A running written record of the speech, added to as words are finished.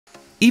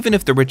Even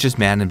if The Richest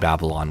Man in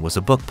Babylon was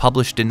a book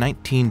published in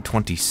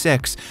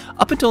 1926,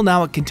 up until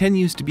now it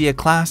continues to be a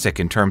classic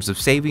in terms of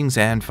savings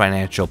and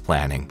financial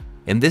planning.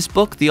 In this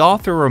book, the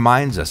author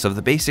reminds us of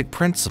the basic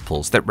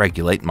principles that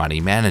regulate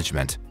money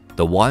management,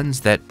 the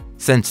ones that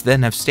since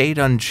then have stayed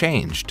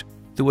unchanged,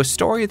 through a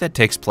story that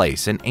takes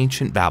place in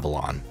ancient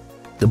Babylon.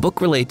 The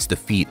book relates the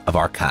feat of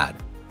Arkad,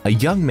 a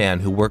young man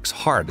who works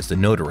hard as a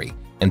notary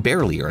and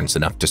barely earns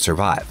enough to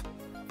survive,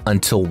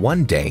 until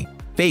one day,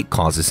 fate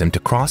causes him to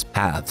cross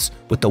paths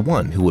with the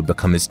one who would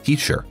become his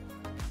teacher,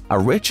 a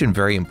rich and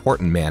very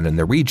important man in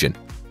the region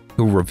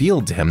who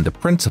revealed to him the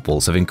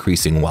principles of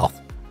increasing wealth.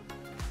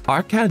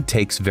 Arkad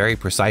takes very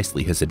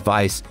precisely his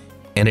advice,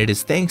 and it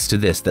is thanks to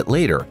this that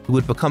later he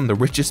would become the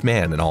richest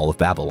man in all of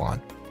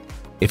Babylon.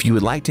 If you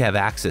would like to have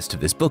access to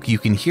this book, you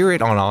can hear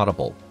it on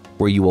Audible,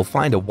 where you will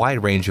find a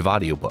wide range of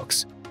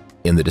audiobooks.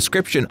 In the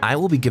description, I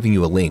will be giving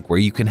you a link where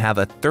you can have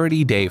a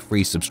 30-day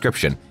free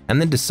subscription and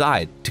then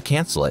decide to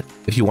cancel it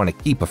if you want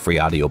to keep a free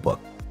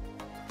audiobook.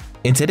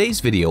 In today's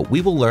video,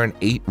 we will learn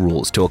 8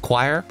 rules to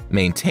acquire,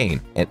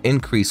 maintain, and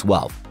increase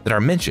wealth that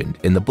are mentioned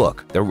in the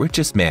book The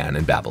Richest Man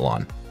in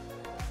Babylon.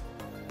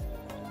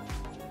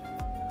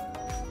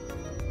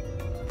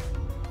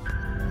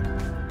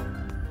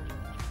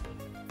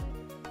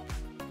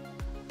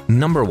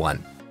 Number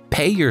 1.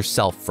 Pay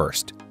yourself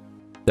first.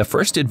 The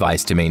first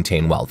advice to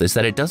maintain wealth is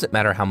that it doesn't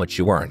matter how much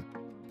you earn.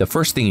 The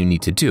first thing you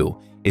need to do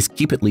is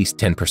keep at least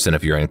 10%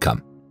 of your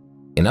income.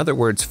 In other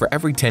words, for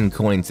every 10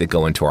 coins that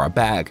go into our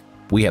bag,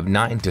 we have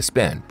 9 to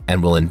spend,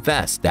 and we'll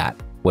invest that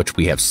which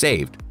we have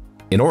saved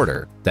in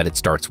order that it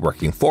starts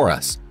working for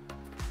us.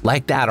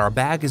 Like that, our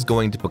bag is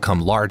going to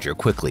become larger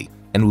quickly,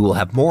 and we will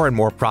have more and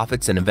more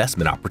profits and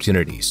investment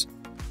opportunities.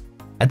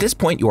 At this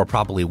point, you are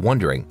probably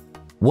wondering,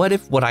 what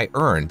if what I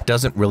earn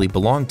doesn't really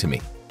belong to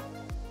me?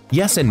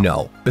 Yes and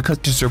no, because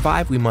to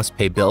survive we must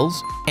pay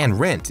bills and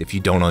rent if you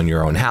don't own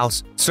your own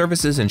house.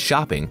 Services and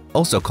shopping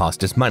also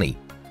cost us money.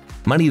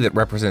 Money that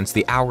represents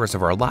the hours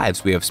of our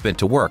lives we have spent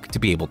to work to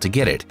be able to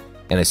get it.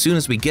 And as soon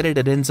as we get it,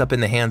 it ends up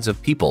in the hands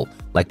of people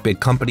like big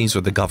companies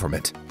or the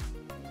government.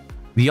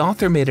 The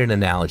author made an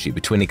analogy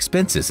between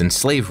expenses and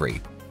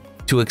slavery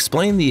to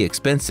explain the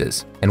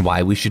expenses and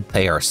why we should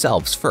pay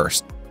ourselves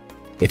first.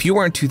 If you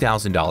earn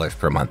 $2,000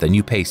 per month and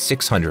you pay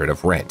 $600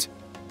 of rent,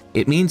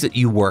 it means that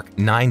you work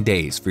 9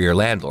 days for your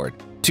landlord,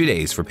 2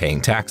 days for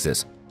paying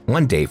taxes,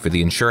 1 day for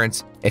the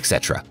insurance,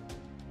 etc.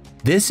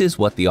 This is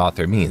what the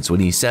author means when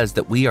he says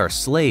that we are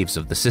slaves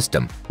of the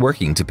system,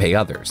 working to pay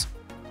others.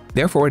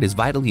 Therefore, it is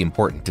vitally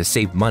important to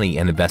save money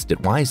and invest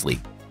it wisely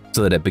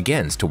so that it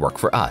begins to work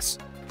for us.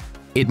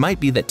 It might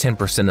be that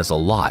 10% is a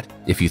lot.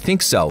 If you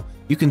think so,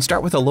 you can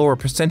start with a lower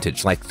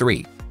percentage like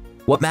 3.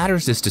 What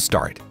matters is to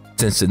start,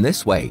 since in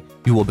this way,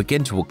 you will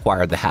begin to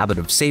acquire the habit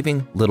of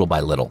saving little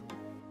by little.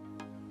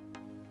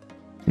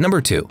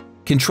 Number 2.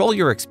 Control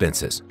your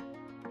expenses.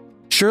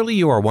 Surely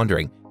you are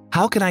wondering,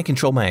 how can I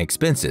control my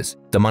expenses?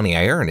 The money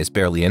I earn is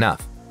barely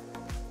enough.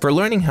 For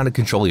learning how to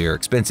control your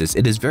expenses,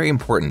 it is very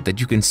important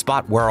that you can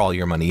spot where all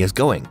your money is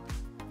going.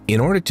 In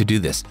order to do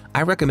this,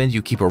 I recommend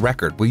you keep a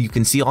record where you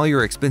can see all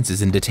your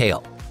expenses in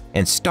detail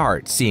and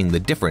start seeing the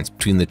difference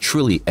between the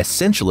truly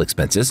essential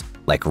expenses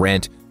like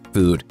rent,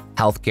 food,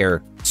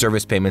 healthcare,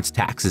 service payments,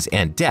 taxes,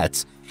 and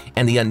debts,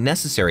 and the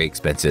unnecessary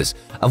expenses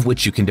of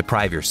which you can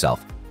deprive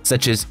yourself,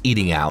 such as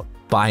eating out,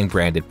 buying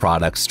branded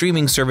products,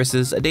 streaming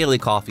services, a daily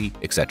coffee,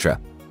 etc.,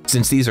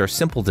 since these are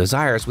simple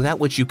desires without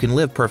which you can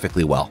live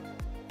perfectly well.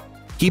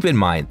 Keep in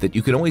mind that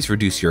you can always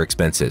reduce your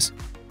expenses.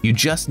 You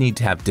just need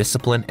to have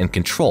discipline and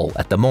control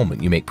at the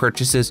moment you make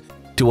purchases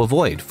to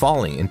avoid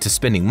falling into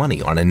spending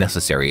money on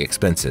unnecessary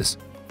expenses.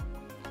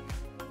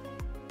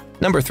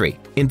 Number 3.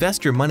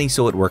 Invest your money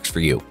so it works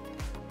for you.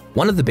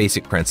 One of the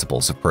basic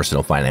principles of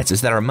personal finance is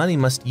that our money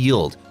must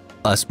yield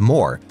us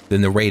more than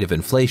the rate of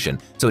inflation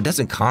so it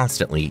doesn't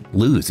constantly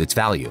lose its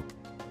value.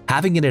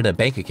 Having it in a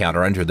bank account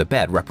or under the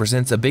bed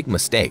represents a big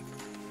mistake,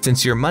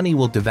 since your money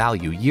will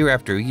devalue year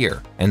after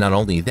year, and not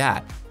only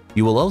that,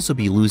 you will also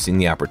be losing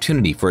the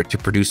opportunity for it to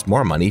produce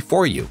more money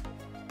for you.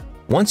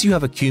 Once you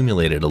have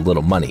accumulated a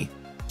little money,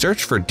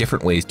 search for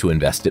different ways to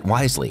invest it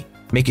wisely,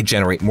 make it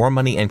generate more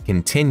money, and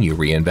continue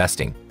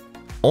reinvesting.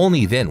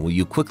 Only then will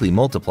you quickly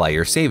multiply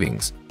your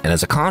savings, and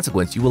as a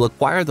consequence, you will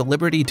acquire the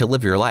liberty to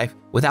live your life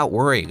without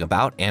worrying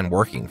about and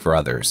working for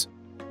others.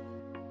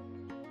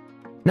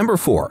 Number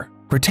 4.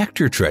 Protect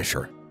your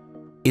treasure.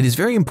 It is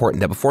very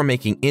important that before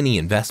making any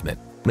investment,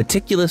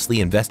 meticulously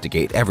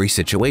investigate every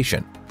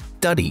situation,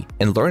 study,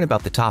 and learn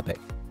about the topic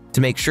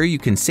to make sure you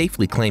can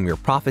safely claim your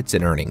profits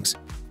and earnings.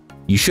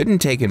 You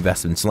shouldn't take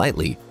investments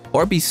lightly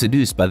or be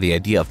seduced by the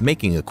idea of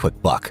making a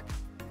quick buck.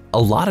 A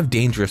lot of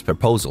dangerous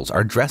proposals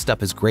are dressed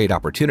up as great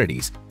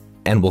opportunities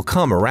and will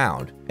come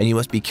around, and you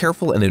must be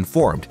careful and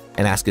informed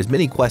and ask as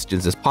many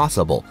questions as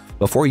possible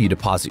before you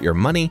deposit your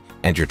money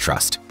and your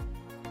trust.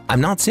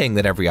 I'm not saying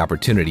that every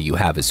opportunity you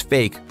have is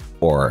fake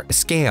or a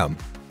scam.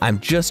 I'm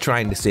just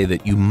trying to say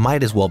that you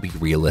might as well be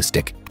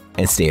realistic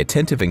and stay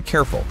attentive and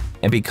careful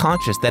and be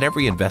conscious that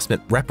every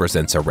investment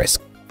represents a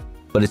risk.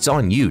 but it's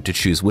on you to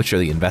choose which are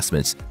the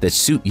investments that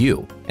suit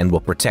you and will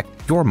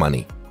protect your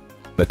money.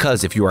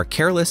 Because if you are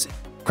careless,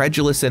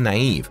 credulous, and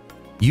naive,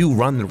 you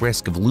run the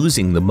risk of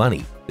losing the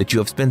money that you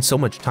have spent so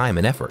much time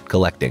and effort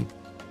collecting.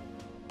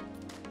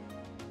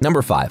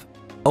 Number 5.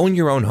 Own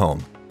your own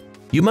home.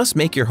 You must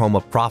make your home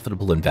a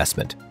profitable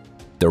investment.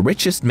 The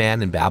Richest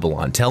Man in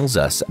Babylon tells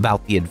us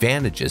about the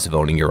advantages of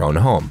owning your own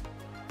home.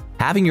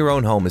 Having your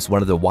own home is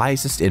one of the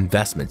wisest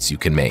investments you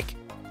can make.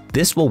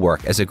 This will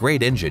work as a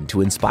great engine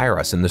to inspire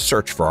us in the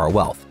search for our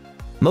wealth,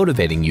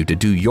 motivating you to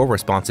do your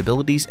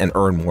responsibilities and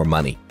earn more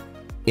money,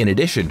 in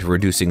addition to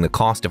reducing the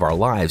cost of our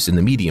lives in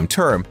the medium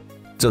term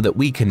so that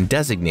we can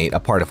designate a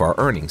part of our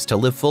earnings to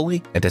live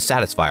fully and to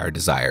satisfy our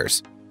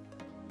desires.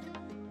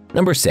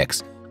 Number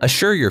 6.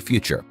 Assure your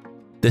future.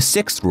 The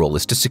 6th rule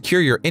is to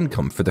secure your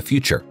income for the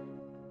future.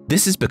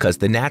 This is because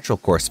the natural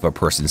course of a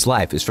person's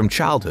life is from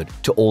childhood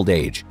to old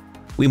age.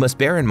 We must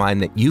bear in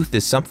mind that youth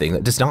is something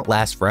that does not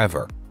last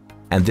forever,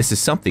 and this is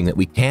something that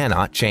we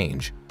cannot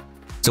change.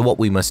 So what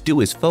we must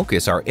do is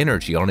focus our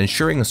energy on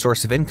ensuring a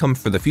source of income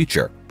for the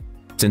future,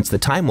 since the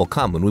time will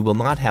come when we will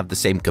not have the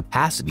same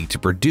capacity to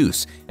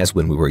produce as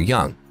when we were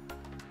young.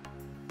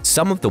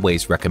 Some of the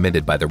ways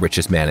recommended by the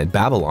Richest Man in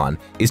Babylon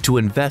is to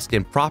invest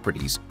in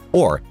properties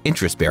or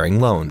interest-bearing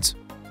loans.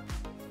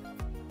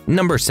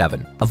 Number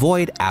 7.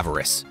 Avoid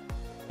avarice.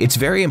 It's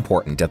very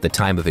important at the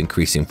time of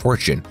increasing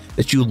fortune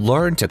that you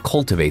learn to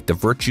cultivate the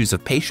virtues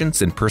of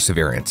patience and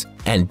perseverance,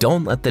 and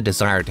don't let the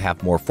desire to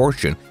have more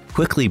fortune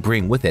quickly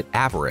bring with it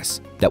avarice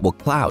that will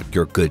cloud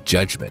your good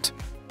judgment.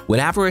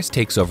 When avarice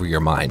takes over your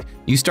mind,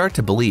 you start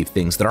to believe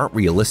things that aren't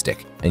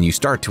realistic, and you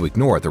start to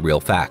ignore the real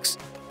facts.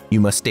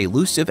 You must stay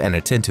elusive and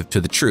attentive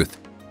to the truth,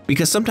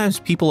 because sometimes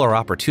people are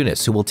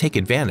opportunists who will take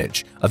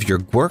advantage of your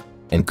work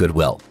and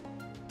goodwill.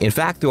 In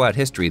fact, throughout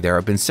history, there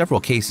have been several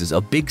cases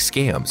of big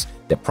scams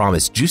that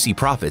promise juicy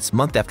profits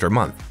month after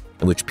month,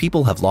 in which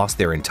people have lost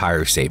their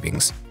entire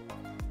savings.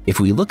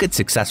 If we look at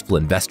successful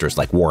investors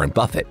like Warren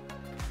Buffett,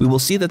 we will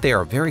see that they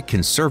are very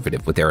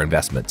conservative with their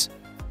investments,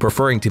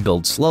 preferring to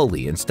build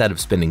slowly instead of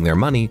spending their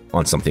money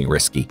on something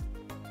risky.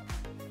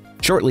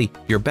 Shortly,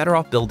 you're better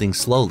off building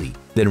slowly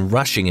than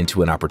rushing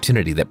into an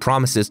opportunity that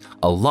promises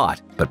a lot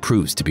but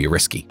proves to be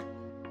risky.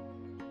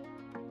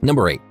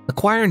 Number 8.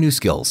 Acquire new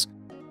skills.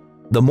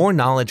 The more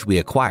knowledge we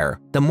acquire,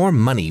 the more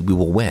money we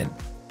will win.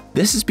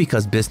 This is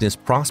because business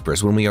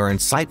prospers when we are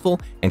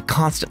insightful and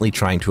constantly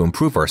trying to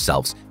improve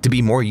ourselves to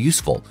be more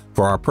useful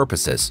for our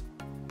purposes.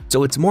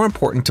 So it's more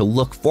important to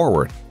look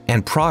forward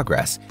and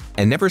progress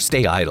and never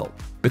stay idle,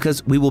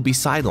 because we will be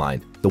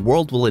sidelined. The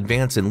world will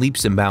advance in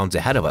leaps and bounds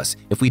ahead of us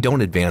if we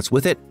don't advance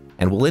with it,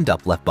 and we'll end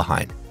up left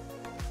behind.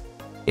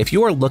 If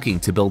you are looking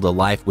to build a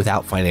life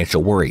without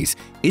financial worries,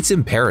 it's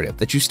imperative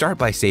that you start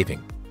by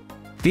saving.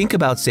 Think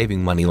about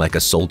saving money like a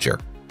soldier.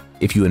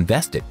 If you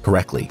invest it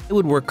correctly, it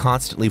would work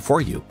constantly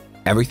for you.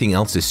 Everything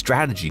else is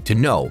strategy to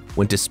know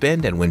when to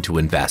spend and when to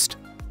invest.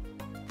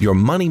 Your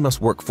money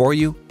must work for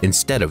you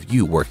instead of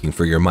you working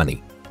for your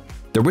money.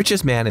 The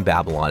Richest Man in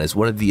Babylon is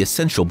one of the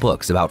essential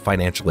books about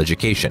financial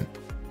education,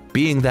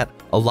 being that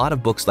a lot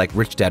of books like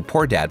Rich Dad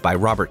Poor Dad by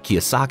Robert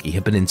Kiyosaki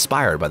have been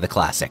inspired by the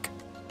classic.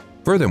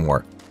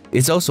 Furthermore,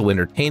 it's also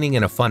entertaining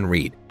and a fun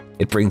read.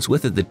 It brings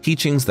with it the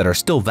teachings that are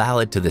still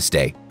valid to this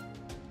day.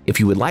 If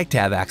you would like to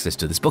have access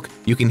to this book,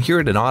 you can hear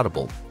it in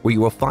Audible, where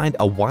you will find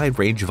a wide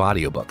range of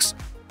audiobooks.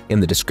 In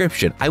the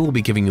description, I will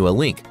be giving you a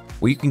link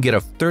where you can get a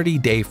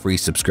 30-day free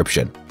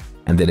subscription,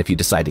 and then if you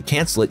decide to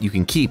cancel it, you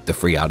can keep the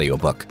free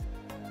audiobook.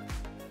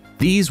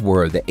 These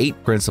were the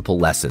 8 principal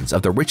lessons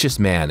of the Richest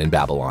Man in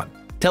Babylon.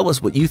 Tell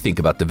us what you think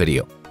about the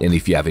video, and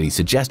if you have any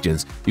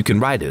suggestions, you can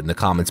write it in the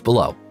comments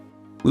below.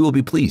 We will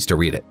be pleased to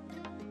read it.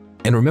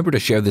 And remember to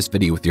share this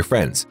video with your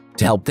friends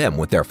to help them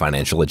with their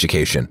financial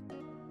education.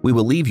 We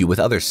will leave you with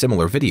other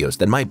similar videos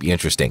that might be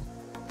interesting.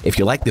 If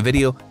you like the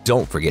video,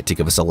 don't forget to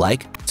give us a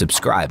like,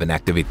 subscribe, and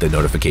activate the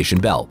notification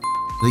bell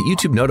so that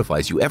YouTube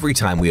notifies you every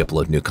time we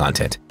upload new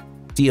content.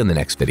 See you in the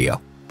next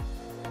video.